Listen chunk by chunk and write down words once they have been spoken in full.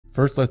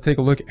First, let's take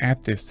a look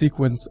at the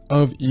sequence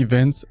of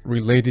events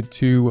related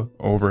to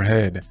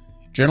overhead.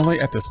 Generally,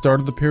 at the start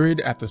of the period,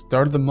 at the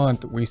start of the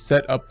month, we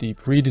set up the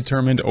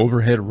predetermined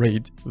overhead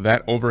rate.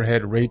 That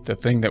overhead rate, the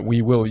thing that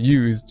we will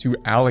use to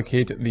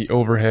allocate the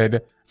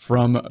overhead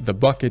from the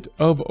bucket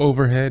of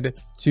overhead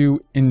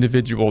to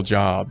individual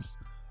jobs.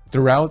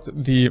 Throughout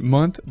the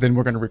month, then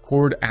we're going to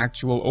record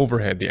actual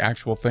overhead, the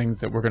actual things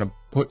that we're going to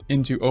put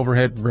into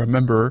overhead.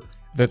 Remember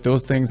that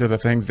those things are the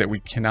things that we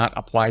cannot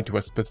apply to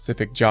a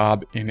specific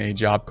job in a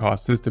job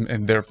cost system,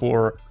 and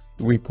therefore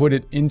we put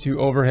it into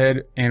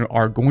overhead and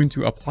are going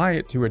to apply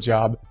it to a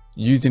job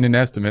using an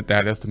estimate,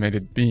 that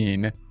estimated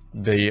being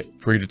the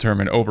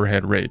predetermined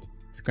overhead rate.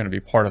 It's going to be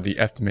part of the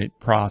estimate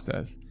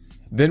process.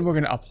 Then we're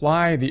going to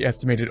apply the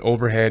estimated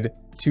overhead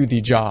to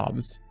the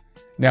jobs.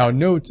 Now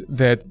note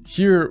that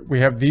here we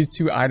have these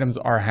two items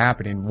are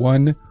happening.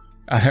 One,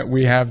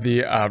 we have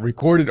the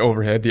recorded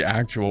overhead, the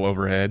actual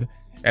overhead,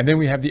 and then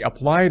we have the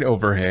applied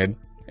overhead.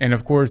 And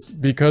of course,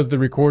 because the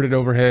recorded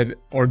overhead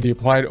or the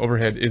applied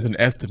overhead is an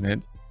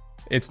estimate,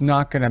 it's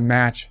not going to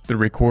match the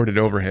recorded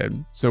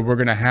overhead. So we're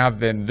going to have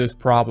then this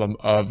problem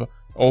of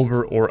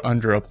over or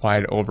under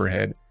applied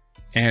overhead.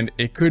 And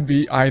it could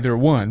be either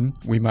one.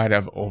 We might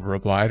have over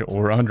applied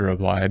or under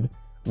applied.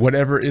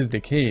 Whatever is the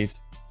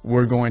case,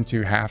 we're going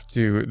to have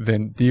to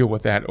then deal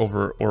with that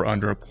over or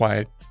under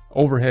applied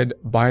overhead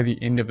by the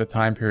end of the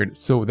time period,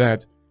 so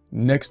that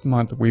next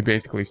month we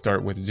basically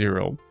start with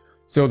 0.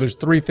 So there's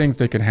 3 things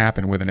that can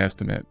happen with an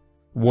estimate.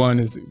 One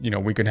is,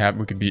 we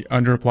could be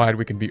under applied,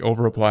 we can be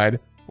over applied,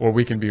 or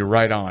we can be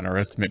right on. Our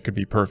estimate could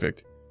be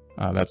perfect.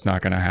 That's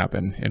not going to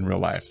happen in real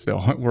life.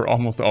 So we're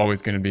almost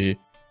always going to be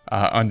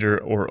under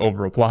or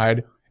over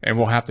applied, and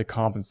we'll have to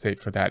compensate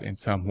for that in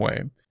some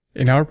way.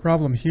 In our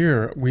problem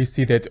here, we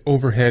see that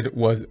overhead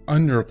was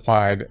under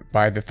applied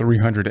by the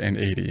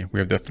 380. We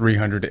have the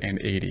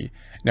 380.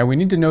 Now we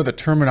need to know the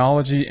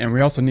terminology, and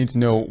we also need to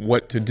know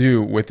what to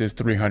do with this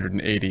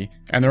 380.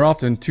 And they're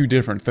often 2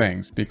 different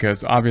things,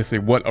 because obviously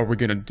what are we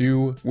going to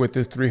do with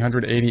this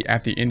 380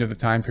 at the end of the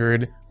time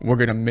period? We're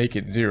going to make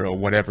it 0,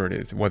 whatever it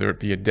is, whether it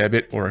be a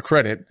debit or a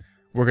credit.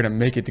 We're going to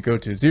make it to go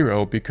to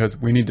 0 because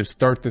we need to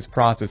start this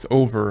process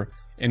over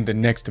in the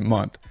next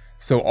month.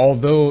 So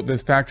although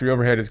this factory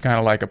overhead is kind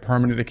of like a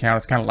permanent account,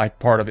 it's kind of like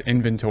part of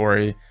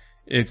inventory,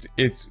 it's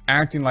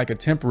acting like a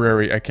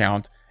temporary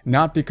account,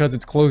 not because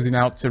it's closing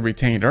out to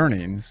retained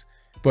earnings,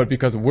 but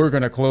because we're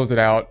going to close it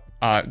out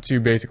to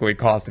basically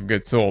cost of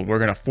goods sold. We're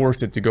going to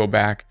force it to go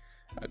back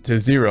to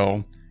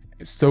 0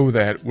 so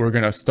that we're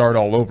going to start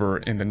all over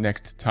in the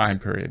next time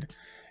period.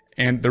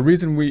 And the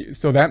reason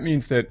so that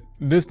means that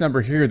this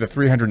number here, the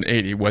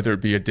 380, whether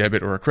it be a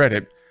debit or a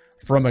credit,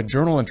 from a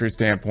journal entry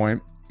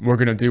standpoint, we're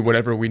going to do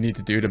whatever we need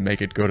to do to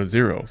make it go to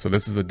 0. So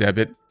this is a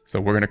debit, so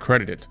we're going to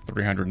credit it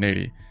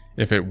 380.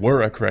 If it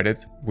were a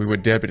credit, we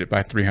would debit it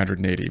by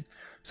 380.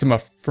 So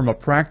from a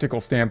practical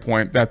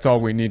standpoint, that's all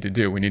we need to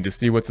do. We need to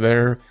see what's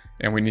there,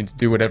 and we need to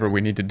do whatever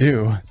we need to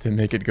do to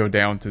make it go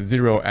down to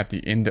 0 at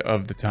the end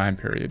of the time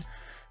period.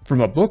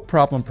 From a book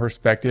problem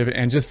perspective,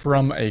 and just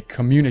from a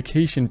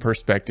communication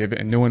perspective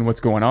and knowing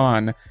what's going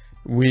on,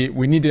 we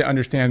need to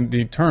understand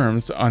the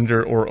terms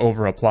under or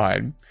over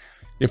applied.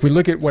 If we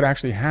look at what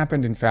actually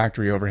happened in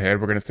factory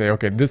overhead, we're going to say,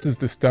 okay, this is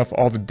the stuff,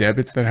 all the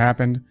debits that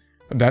happened.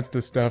 That's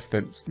the stuff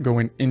that's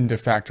going into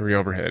factory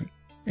overhead.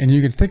 And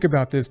you can think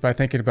about this by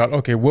thinking about,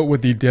 okay, what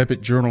would the debit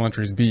journal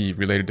entries be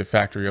related to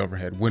factory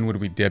overhead? When would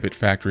we debit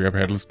factory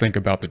overhead? Let's think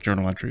about the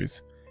journal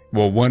entries.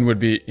 Well, one would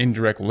be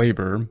indirect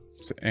labor.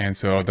 And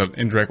so the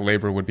indirect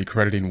labor would be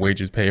crediting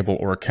wages payable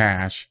or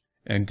cash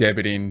and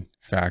debiting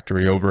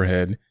factory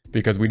overhead,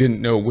 because we didn't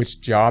know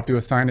which job to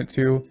assign it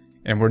to.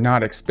 And we're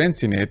not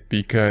expensing it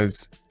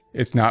because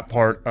it's not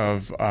part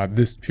of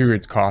this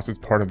period's cost, it's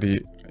part of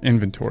the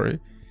inventory.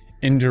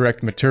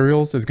 Indirect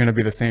materials is going to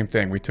be the same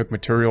thing. We took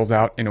materials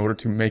out in order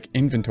to make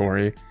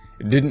inventory,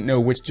 didn't know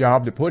which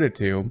job to put it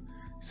to,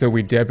 so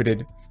we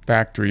debited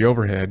factory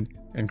overhead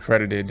and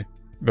credited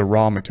the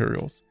raw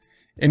materials.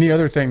 Any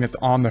other thing that's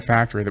on the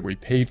factory that we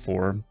paid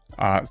for,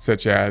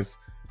 such as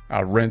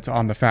rent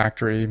on the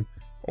factory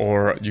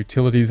or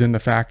utilities in the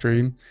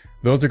factory,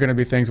 those are going to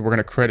be things we're going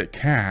to credit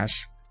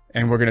cash.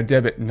 And we're going to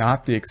debit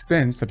not the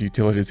expense of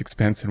utilities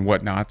expense and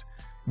whatnot,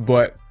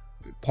 but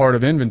part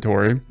of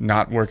inventory,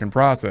 not work in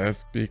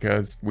process,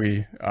 because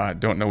we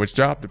don't know which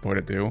job to put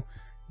it to,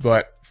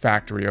 but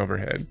factory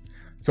overhead.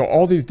 So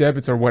all these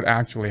debits are what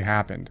actually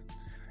happened.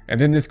 And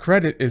then this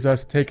credit is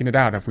us taking it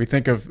out. If we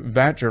think of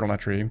that journal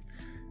entry,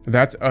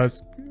 that's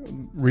us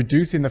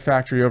reducing the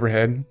factory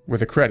overhead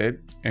with a credit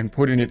and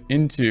putting it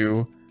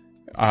into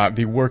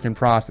the work in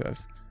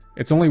process.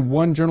 It's only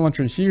one journal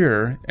entry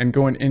here and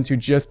going into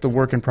just the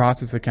work in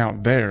process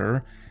account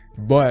there,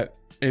 but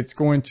it's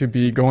going to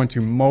be going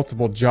to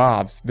multiple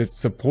jobs that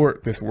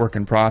support this work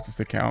in process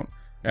account.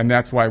 And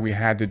that's why we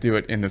had to do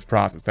it in this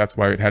process. That's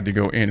why it had to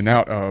go in and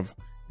out of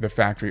the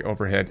factory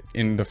overhead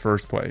in the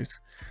first place.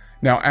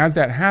 Now, as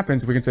that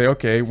happens, we can say,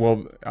 okay,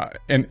 well,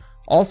 and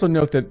also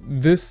note that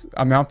this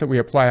amount that we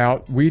apply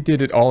out, we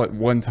did it all at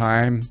one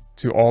time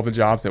to all the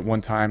jobs at one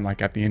time,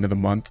 like at the end of the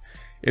month.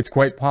 It's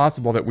quite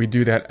possible that we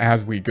do that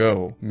as we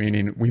go,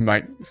 meaning we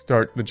might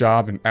start the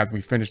job, and as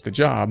we finish the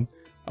job,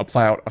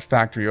 apply out a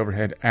factory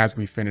overhead as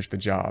we finish the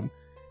job.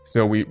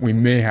 So we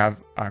may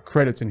have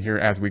credits in here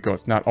as we go.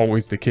 It's not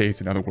always the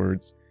case, in other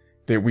words,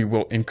 that we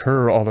will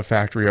incur all the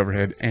factory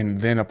overhead and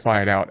then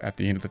apply it out at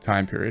the end of the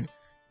time period.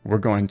 We're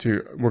going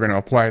to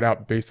apply it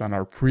out based on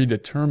our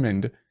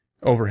predetermined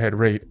overhead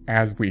rate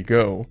as we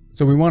go.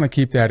 So we want to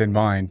keep that in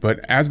mind.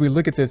 But as we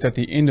look at this at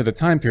the end of the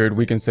time period,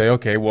 we can say,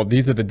 okay, well,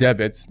 these are the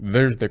debits,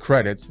 there's the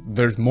credits.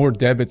 There's more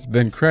debits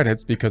than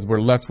credits because we're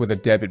left with a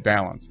debit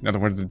balance. In other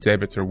words, the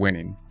debits are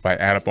winning. If I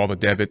add up all the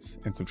debits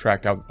and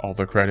subtract out all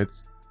the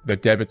credits, the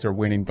debits are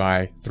winning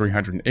by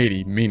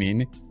 380,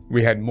 meaning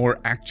we had more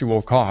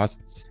actual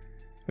costs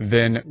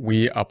than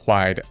we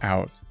applied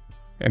out.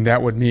 And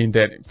that would mean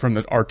that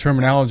from our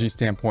terminology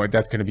standpoint,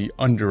 that's going to be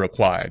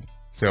underapplied.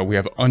 So we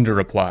have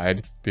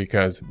underapplied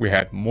because we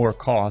had more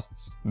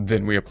costs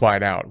than we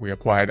applied out. We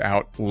applied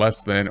out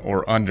less than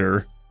or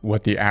under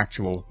what the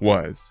actual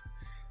was.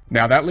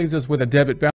 Now that leaves us with a debit balance.